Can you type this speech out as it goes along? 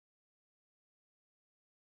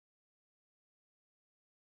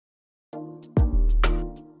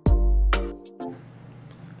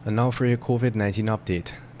And now for your COVID-19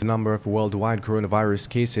 update. The number of worldwide coronavirus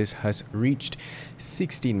cases has reached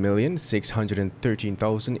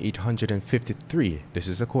 16,613,853. This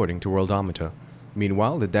is according to Worldometer.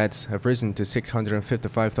 Meanwhile, the deaths have risen to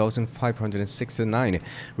 655,569,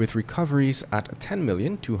 with recoveries at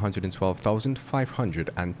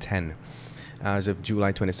 10,212,510. As of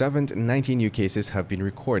July 27th, 19 new cases have been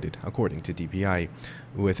recorded, according to DPI,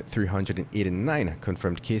 with 389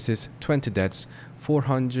 confirmed cases, 20 deaths,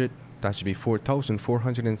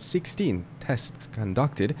 4,416 tests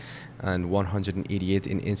conducted, and 188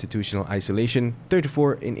 in institutional isolation,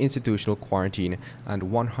 34 in institutional quarantine, and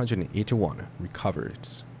 181 recovered.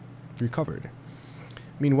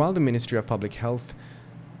 Meanwhile, the Ministry of Public Health,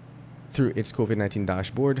 through its COVID-19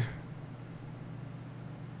 dashboard,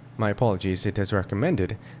 it has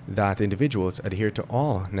recommended that individuals adhere to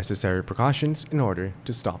all necessary precautions in order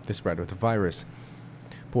to stop the spread of the virus.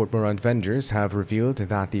 Port Morant vendors have revealed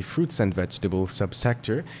that the fruits and vegetable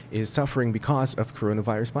subsector is suffering because of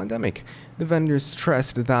coronavirus pandemic. The vendors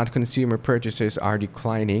stressed that consumer purchases are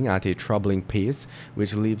declining at a troubling pace,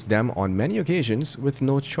 which leaves them on many occasions with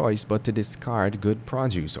no choice but to discard good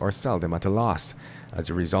produce or sell them at a loss. As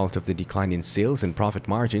a result of the decline in sales and profit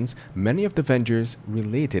margins, many of the vendors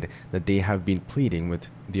related that they have been pleading with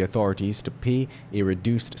the authorities to pay a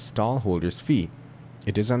reduced stallholders fee.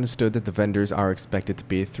 It is understood that the vendors are expected to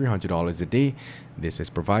pay $300 a day. This is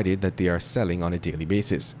provided that they are selling on a daily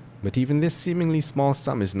basis. But even this seemingly small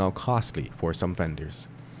sum is now costly for some vendors.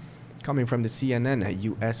 Coming from the CNN,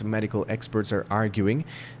 U.S. medical experts are urging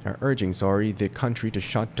the country to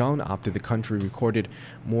shut down after the country recorded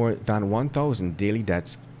more than 1,000 daily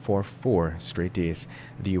deaths for 4 straight days.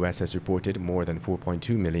 The U.S. has reported more than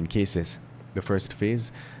 4.2 million cases. The first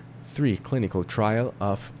phase 3 clinical trial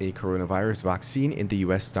of a coronavirus vaccine in the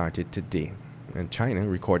U.S. started today. And China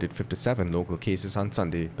recorded 57 local cases on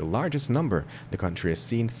Sunday, the largest number the country has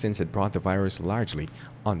seen since it brought the virus largely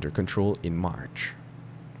under control in March.